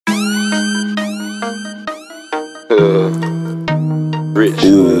Rixh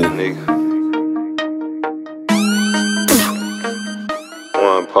hood, nigga.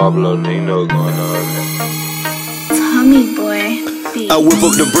 Juan Pablo, nigga, you know what's going on, man. Tummy boy. I whip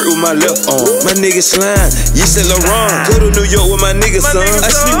up the brick with my left arm. My nigga slime, you said Laurent. Go to New York with my nigga, son. I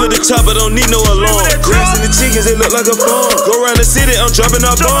sleep with the chopper, don't need no alarm. Grass and the chickens, they look like a farm. Go around the city, I'm dropping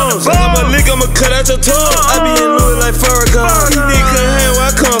our bombs. I'm a lick, I'ma cut out your tongue. I be in Louis like Farrakhan. These niggas couldn't hang where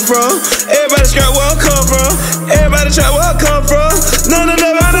I come from. Everybody scrap where I come from. Everybody try where I come from. None of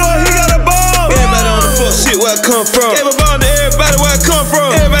them know he got a bomb. Everybody on the fuck shit where I come from. Gave a bomb to everybody where I come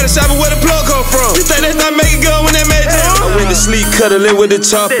from. Everybody shopping where the plug come from. You think that's not making good when they make jam? I went to sleep cuddling with the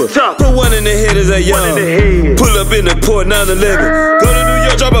chopper. Put one in the head as a young. Pull up in the port 911. Go to New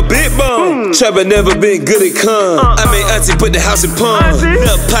York, drop a big bomb. Trap-A never been good at con. I made auntie put the house in pawn.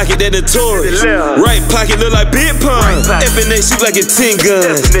 Left pocket that notorious. Right pocket look like big pun. F&A shoot like a 10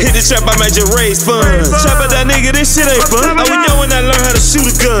 gun. Hit the trap, I might just raise funds. Trap-A that nigga, this shit ain't fun. I was young when I learned how to shoot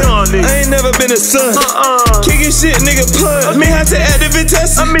a gun. I ain't never been a son. Kicking shit, nigga, punch. Me had to add the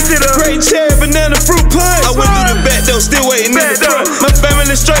Vitesse. Great cherry, banana, fruit punch. I went through the back door, still waiting in the front. My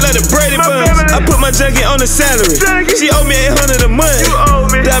family straight like the Brady Bunch. I put my jacket on the salary. She owe me 800 a month.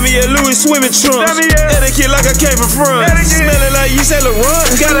 Got me a Louis swimming trunks. Etiquette like I came from France. Smelling like you said Laurent.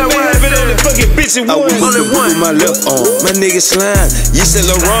 Got a have it on the fucking bitch and one. I whip up with my left arm. My nigga slime. You said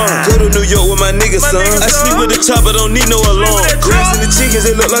Laurent. Go to New York with my nigga, son. I sleep with the chopper, don't need no alarm. Grass and the chickens,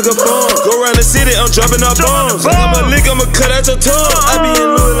 they look like a farm. Go around the city, I'm dropping our bombs. I'm a lick, I'ma cut out your tongue. I be in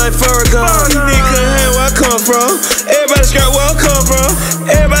Louis like Farrakhan. These niggas couldn't hang where I come from. Everybody scrap where I come from.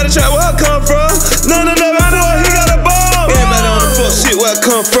 Everybody try where I come from. None of them know he got a bomb. Everybody on the fuck shit where I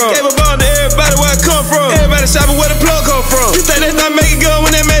come from. Gave a bomb to everybody where I come from. Everybody shopping where the plug come from. You think that's not making good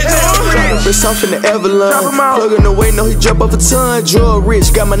when they make jam? Bitch, I'm finna Everline. Plugging away, know he drop off a ton. Drug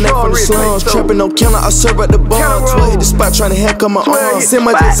rich, got my neck from the slums. Trapping on counter, I serve at the bar. 12 hit the spot, trying to hack on my arm. Send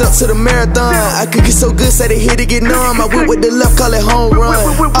my days up to the marathon. I could get so good, say they hit to get numb. I went with the left, call it home run.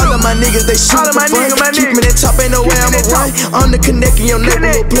 All of my niggas, they shoot for fun. Keep me that top, ain't no way I'ma run. I'm the connect in your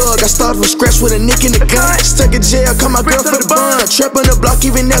neighborhood plug. I started from scratch with a nick in the gun. Stuck in jail, call my girl for the bun. Trap on the block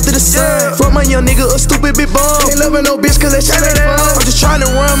even after the sun. From my young nigga, a stupid bit bum. Ain't loving no bitch cause that shit ain't fun. I'm just trying to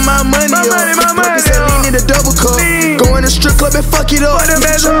run my money up. Focus that lean in the double cup. Go in the strip club and fuck it up.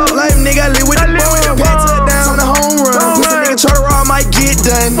 Life nigga, I live with the bomb. Pat touchdowns on the home run. Pussy nigga try to rob, might get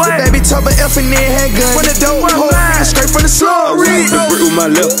done. The baby top of F and then handgun. When the dope hold, straight from the slum. I whip the brick with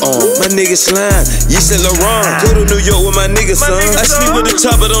my left arm. My nigga slime. You said Laurent. Go to New York with my nigga, son. I sleep with the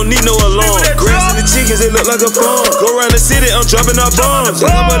chopper, don't need no alarm. Grass and the chickens, they look like a farm. Go around the city, I'm dropping our bombs.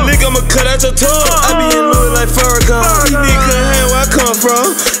 I'm a lick, I'ma cut out your tongue. I be in Louis like Farrakhan. These niggas couldn't hang where I come from.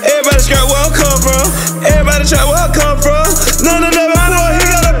 Everybody scrap where I come from. Everybody try where I come from. None of them know he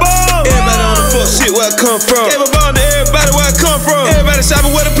got a bomb. Everybody on the fuck shit where I come from.